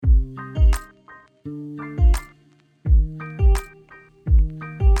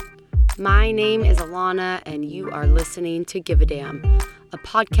My name is Alana, and you are listening to Give a Damn, a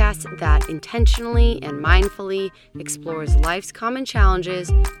podcast that intentionally and mindfully explores life's common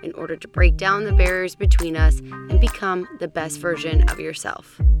challenges in order to break down the barriers between us and become the best version of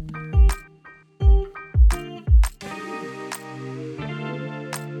yourself.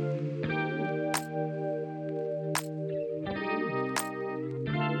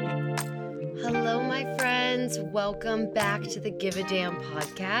 Hello, my friends. Welcome back to the Give a Damn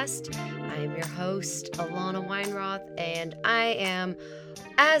podcast. I am your host, Alana Weinroth, and I am,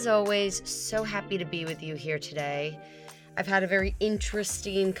 as always, so happy to be with you here today. I've had a very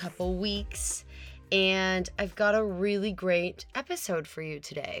interesting couple weeks, and I've got a really great episode for you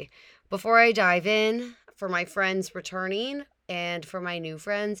today. Before I dive in, for my friends returning and for my new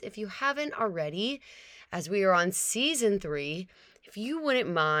friends, if you haven't already, as we are on season 3, if you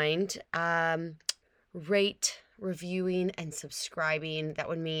wouldn't mind, rate, reviewing, and subscribing, that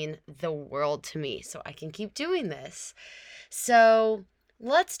would mean the world to me so I can keep doing this. So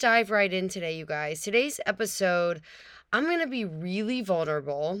let's dive right in today, you guys. Today's episode, I'm going to be really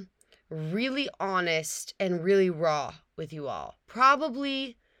vulnerable, really honest, and really raw with you all.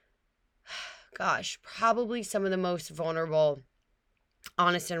 Probably some of the most vulnerable,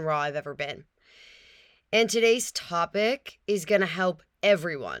 honest, and raw I've ever been. And today's topic is going to help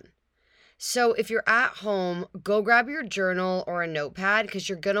everyone. So if you're at home, go grab your journal or a notepad because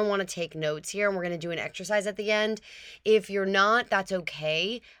you're going to want to take notes here, and we're going to do an exercise at the end. If you're not, that's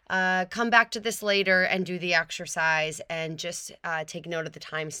okay. Come back to this later and do the exercise and just take note of the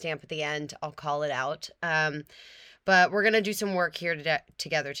timestamp at the end. I'll call it out. But we're going to do some work here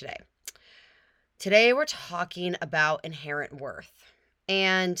together today. Today we're talking about inherent worth.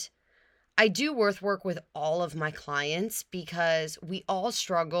 And I do worth work with all of my clients because we all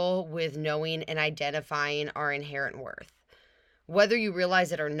struggle with knowing and identifying our inherent worth. Whether you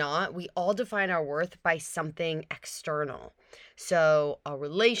realize it or not, we all define our worth by something external. So a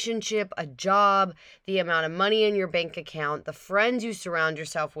relationship, a job, the amount of money in your bank account, the friends you surround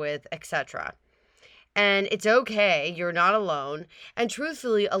yourself with, etc. And it's okay, you're not alone. And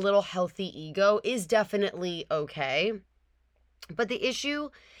truthfully, a little healthy ego is definitely okay. But the issue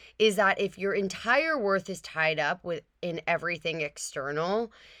is that if your entire worth is tied up in everything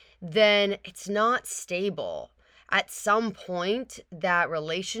external, then it's not stable. At some point, that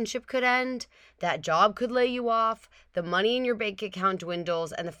relationship could end, that job could lay you off, the money in your bank account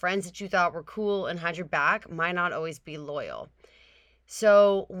dwindles, and the friends that you thought were cool and had your back might not always be loyal.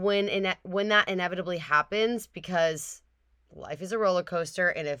 So when that inevitably happens, because life is a roller coaster,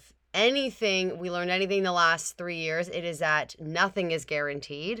 and if we learned anything the last 3 years, it is that nothing is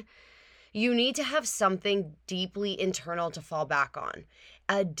guaranteed. You need to have something deeply internal to fall back on,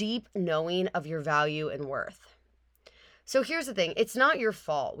 a deep knowing of your value and worth. So here's the thing, it's not your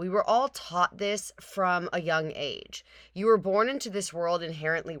fault. We were all taught this from a young age. You were born into this world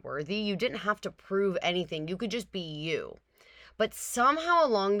inherently worthy. You didn't have to prove anything. You could just be you. But somehow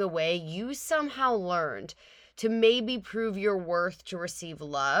along the way, you somehow learned to maybe prove your worth to receive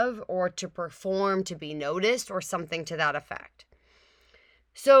love or to perform to be noticed or something to that effect.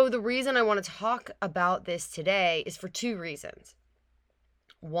 So the reason I want to talk about this today is for 2 reasons.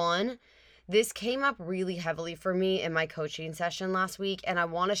 One, this came up really heavily for me in my coaching session last week, and I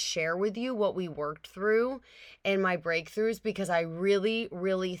want to share with you what we worked through and my breakthroughs because I really,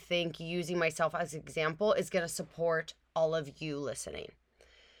 really think using myself as an example is going to support all of you listening.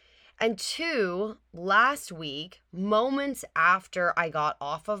 And 2, last week, moments after I got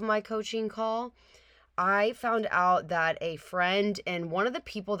off of my coaching call, I found out that a friend and one of the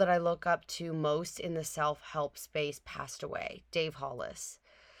people that I look up to most in the self-help space passed away, Dave Hollis.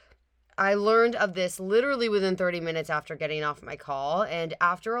 I learned of this literally within 30 minutes after getting off my call, and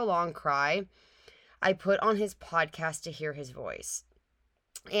after a long cry, I put on his podcast to hear his voice.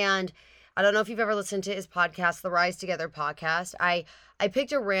 And I don't know if you've ever listened to his podcast, the Rise Together podcast. I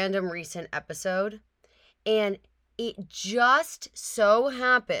picked a random recent episode, and it just so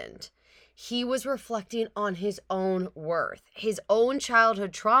happened he was reflecting on his own worth, his own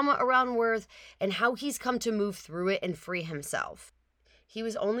childhood trauma around worth, and how he's come to move through it and free himself. He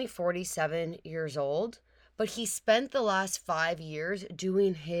was only 47 years old, but he spent the last 5 years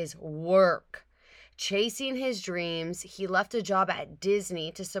doing his work, chasing his dreams. He left a job at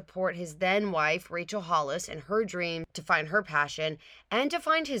Disney to support his then wife, Rachel Hollis, in her dream to find her passion and to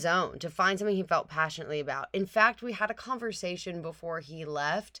find his own, to find something he felt passionately about. In fact, we had a conversation before he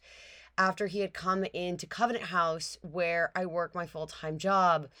left, after he had come into Covenant House where I work my full-time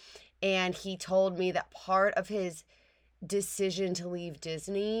job. And he told me that part of his decision to leave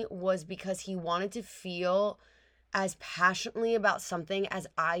Disney was because he wanted to feel as passionately about something as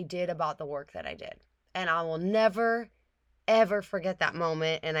I did about the work that I did. And I will never, ever forget that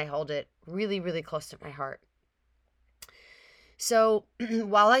moment. And I hold it really, really close to my heart. So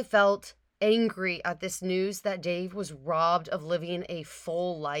while I felt angry at this news that Dave was robbed of living a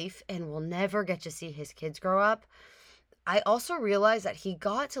full life and will never get to see his kids grow up, I also realized that he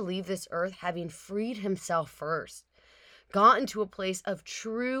got to leave this earth having freed himself first, gotten to a place of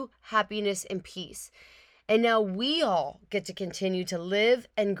true happiness and peace. And now we all get to continue to live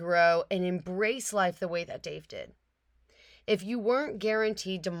and grow and embrace life the way that Dave did. If you weren't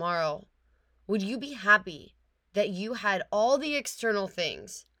guaranteed tomorrow, would you be happy that you had all the external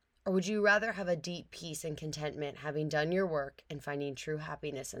things? Or would you rather have a deep peace and contentment having done your work and finding true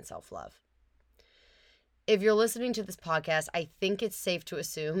happiness and self-love? If you're listening to this podcast, I think it's safe to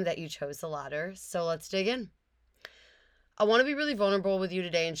assume that you chose the latter. So let's dig in. I want to be really vulnerable with you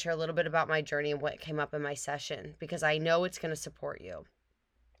today and share a little bit about my journey and what came up in my session, because I know it's going to support you.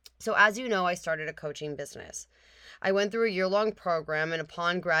 So as you know, I started a coaching business. I went through a year-long program, and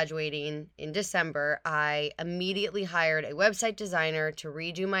upon graduating in December, I immediately hired a website designer to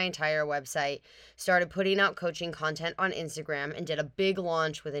redo my entire website, started putting out coaching content on Instagram, and did a big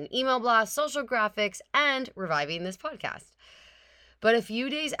launch with an email blast, social graphics, and reviving this podcast. But a few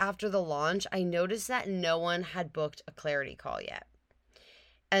days after the launch, I noticed that no one had booked a clarity call yet.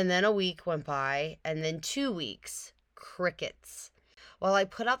 And then a week went by, and then 2 weeks, crickets. While I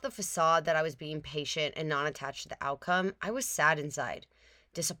put out the facade that I was being patient and not attached to the outcome, I was sad inside,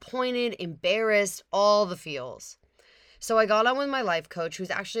 disappointed, embarrassed, all the feels. So I got on with my life coach,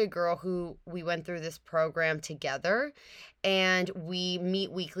 who's actually a girl who we went through this program together, and we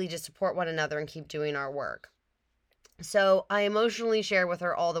meet weekly to support one another and keep doing our work. So I emotionally shared with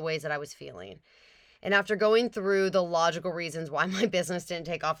her all the ways that I was feeling. And after going through the logical reasons why my business didn't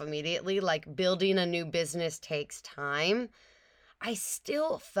take off immediately, like building a new business takes time, I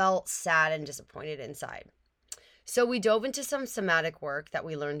still felt sad and disappointed inside. So we dove into some somatic work that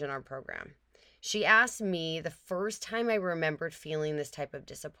we learned in our program. She asked me the first time I remembered feeling this type of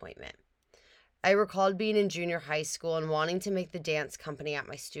disappointment. I recalled being in junior high school and wanting to make the dance company at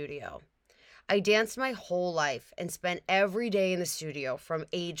my studio. I danced my whole life and spent every day in the studio from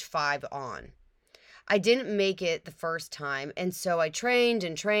age 5 on. I didn't make it the first time, and so I trained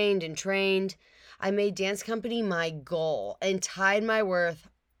and trained and trained. I made dance company my goal and tied my worth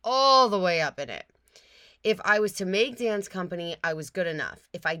all the way up in it. If I was to make dance company, I was good enough.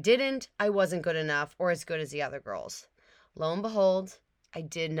 If I didn't, I wasn't good enough or as good as the other girls. Lo and behold, I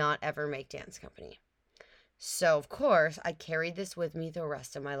did not ever make dance company. So, of course, I carried this with me the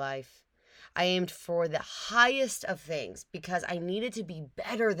rest of my life. I aimed for the highest of things because I needed to be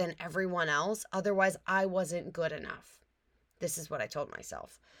better than everyone else. Otherwise, I wasn't good enough. This is what I told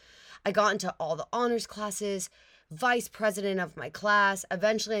myself. I got into all the honors classes, vice president of my class.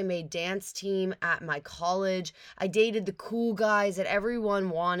 Eventually, I made dance team at my college. I dated the cool guys that everyone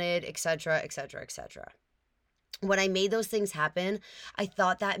wanted, etc., etc., etc. When I made those things happen, I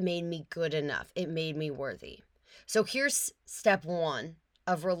thought that made me good enough. It made me worthy. So here's step 1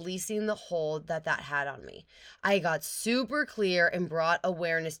 of releasing the hold that had on me. I got super clear and brought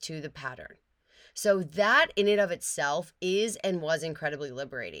awareness to the pattern. So that in and of itself is and was incredibly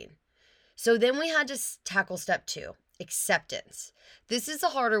liberating. So then we had to tackle step 2, acceptance. This is the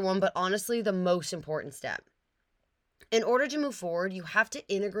harder one, but honestly the most important step. In order to move forward, you have to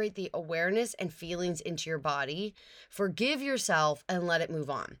integrate the awareness and feelings into your body, forgive yourself, and let it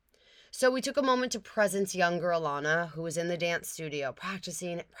move on. So we took a moment to presence younger Alana, who was in the dance studio,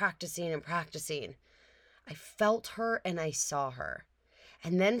 practicing. I felt her and I saw her.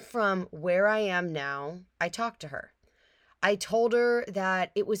 And then from where I am now, I talked to her. I told her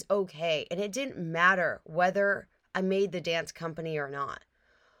that it was okay and it didn't matter whether I made the dance company or not.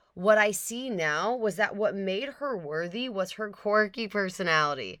 What I see now was that what made her worthy was her quirky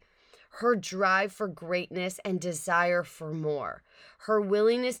personality, her drive for greatness and desire for more, her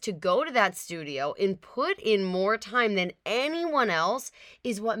willingness to go to that studio and put in more time than anyone else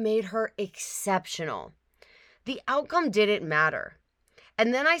is what made her exceptional. The outcome didn't matter.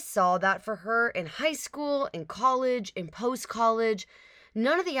 And then I saw that for her in high school, in college, in post-college,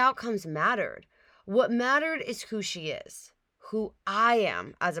 none of the outcomes mattered. What mattered is who she is, who I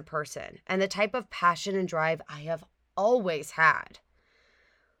am as a person, and the type of passion and drive I have always had.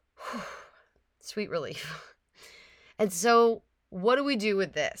 Whew, sweet relief. And so what do we do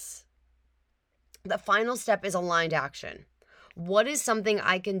with this? The final step is aligned action. What is something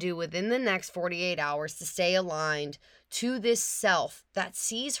I can do within the next 48 hours to stay aligned to this self that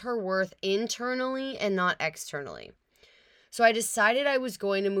sees her worth internally and not externally? So I decided I was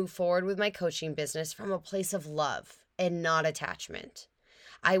going to move forward with my coaching business from a place of love and not attachment.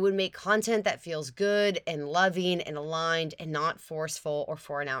 I would make content that feels good and loving and aligned and not forceful or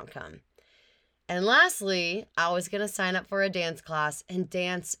for an outcome. And lastly, I was going to sign up for a dance class and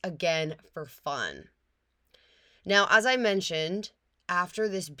dance again for fun. Now, as I mentioned, after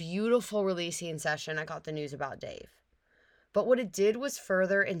this beautiful releasing session, I got the news about Dave. But what it did was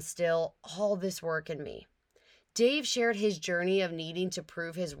further instill all this work in me. Dave shared his journey of needing to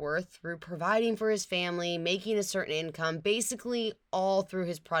prove his worth through providing for his family, making a certain income, basically all through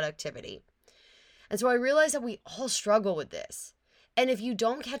his productivity. And so I realized that we all struggle with this. And if you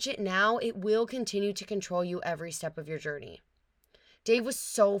don't catch it now, it will continue to control you every step of your journey. Dave was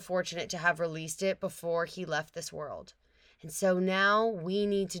so fortunate to have released it before he left this world. And so now we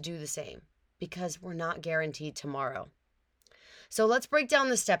need to do the same because we're not guaranteed tomorrow. So let's break down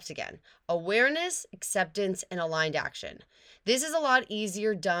the steps again. Awareness, acceptance, and aligned action. This is a lot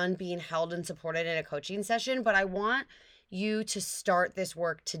easier done being held and supported in a coaching session, but I want you to start this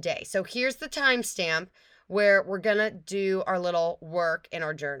work today. So here's the timestamp where we're going to do our little work in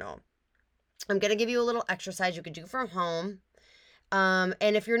our journal. I'm going to give you a little exercise you could do from home. And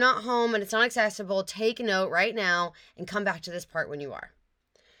if you're not home and it's not accessible, take a note right now and come back to this part when you are.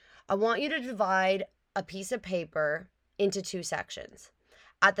 I want you to divide a piece of paper into two sections.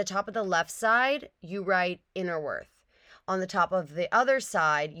 At the top of the left side, you write inner worth. On the top of the other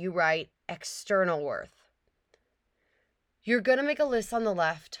side, you write external worth. You're going to make a list on the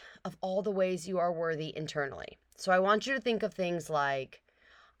left of all the ways you are worthy internally. So I want you to think of things like,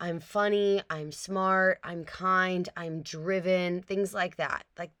 I'm funny, I'm smart, I'm kind, I'm driven, things like that.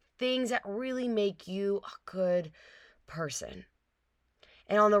 Like things that really make you a good person.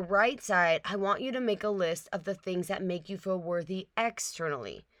 And on the right side, I want you to make a list of the things that make you feel worthy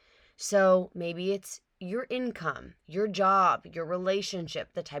externally. So maybe it's your income, your job, your relationship,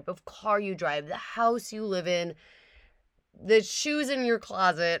 the type of car you drive, the house you live in, the shoes in your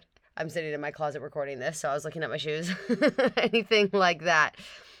closet. I'm sitting in my closet recording this, so I was looking at my shoes. Anything like that.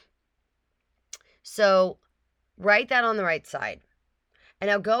 So write that on the right side. And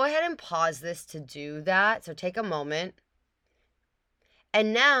now go ahead and pause this to do that. So take a moment.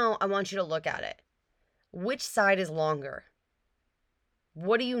 And now I want you to look at it. Which side is longer?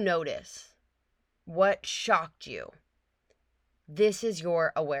 What do you notice? What shocked you? This is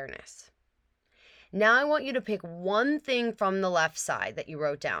your awareness. Now I want you to pick one thing from the left side that you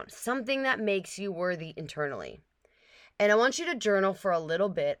wrote down, something that makes you worthy internally. And I want you to journal for a little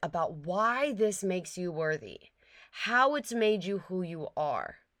bit about why this makes you worthy, how it's made you who you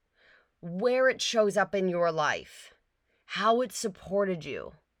are, where it shows up in your life, how it supported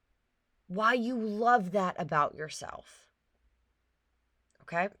you, why you love that about yourself.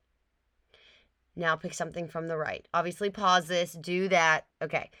 Okay? Now pick something from the right. Obviously pause this, do that.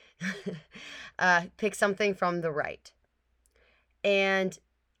 Okay. Pick something from the right. And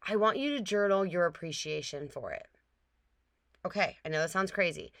I want you to journal your appreciation for it. Okay, I know that sounds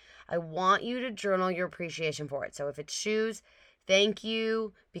crazy. I want you to journal your appreciation for it. So if it's shoes, thank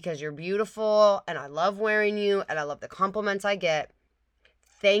you because you're beautiful and I love wearing you and I love the compliments I get.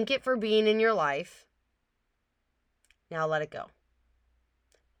 Thank it for being in your life. Now let it go.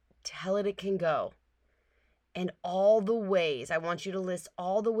 Tell it can go. And all the ways, I want you to list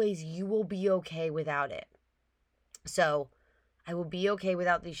all the ways you will be okay without it. So I will be okay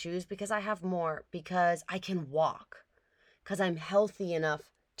without these shoes because I have more, because I can walk, because I'm healthy enough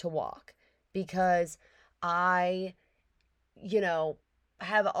to walk, because I,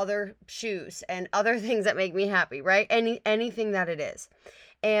 have other shoes and other things that make me happy, right? Anything that it is.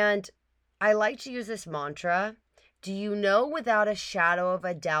 And I like to use this mantra. Do you know without a shadow of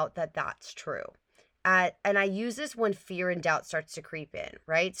a doubt that that's true? And I use this when fear and doubt starts to creep in,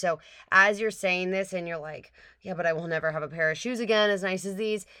 right? So as you're saying this and you're like, yeah, but I will never have a pair of shoes again as nice as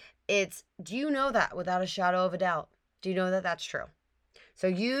these. Do you know that without a shadow of a doubt? Do you know that that's true? So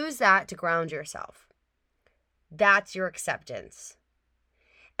use that to ground yourself. That's your acceptance.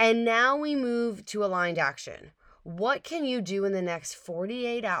 And now we move to aligned action. What can you do in the next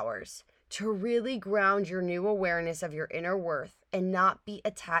 48 hours to really ground your new awareness of your inner worth and not be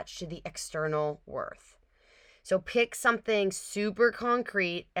attached to the external worth? So pick something super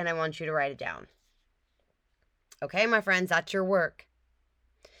concrete and I want you to write it down. Okay, my friends, that's your work.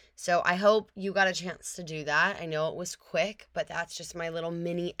 So I hope you got a chance to do that. I know it was quick, but that's just my little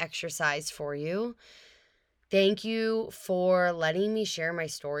mini exercise for you. Thank you for letting me share my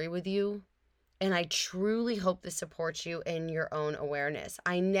story with you. And I truly hope this supports you in your own awareness.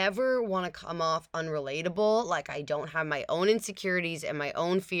 I never want to come off unrelatable, like I don't have my own insecurities and my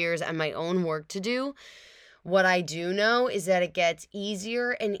own fears and my own work to do. What I do know is that it gets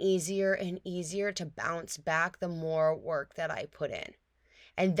easier and easier and easier to bounce back the more work that I put in.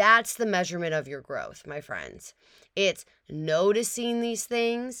 And that's the measurement of your growth, my friends. It's noticing these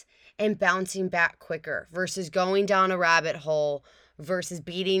things and bouncing back quicker versus going down a rabbit hole versus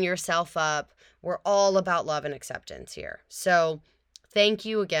beating yourself up. We're all about love and acceptance here. So thank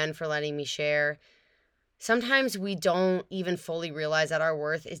you again for letting me share. Sometimes we don't even fully realize that our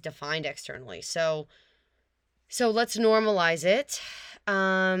worth is defined externally. So let's normalize it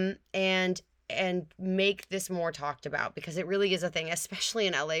and make this more talked about, because it really is a thing, especially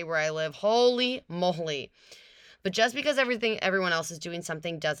in LA where I live. Holy moly. But just because everyone else is doing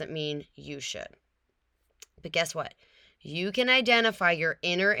something doesn't mean you should. But guess what? You can identify your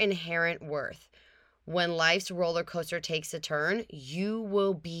inner inherent worth. When life's roller coaster takes a turn, you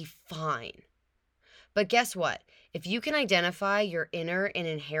will be fine. But guess what? If you can identify your inner and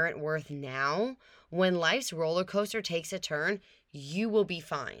inherent worth now, when life's roller coaster takes a turn, you will be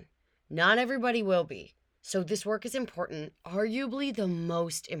fine. Not everybody will be. So this work is important, arguably the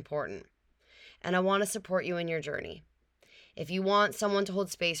most important. And I want to support you in your journey. If you want someone to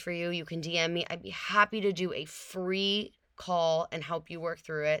hold space for you, you can DM me. I'd be happy to do a free call and help you work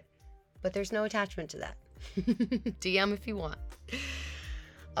through it. But there's no attachment to that. DM if you want.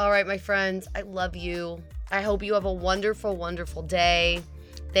 All right, my friends, I love you. I hope you have a wonderful, wonderful day.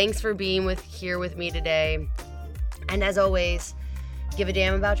 Thanks for being here with me today. And as always, give a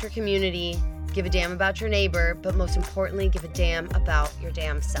damn about your community, give a damn about your neighbor, but most importantly, give a damn about your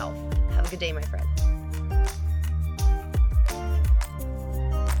damn self. Have a good day, my friend.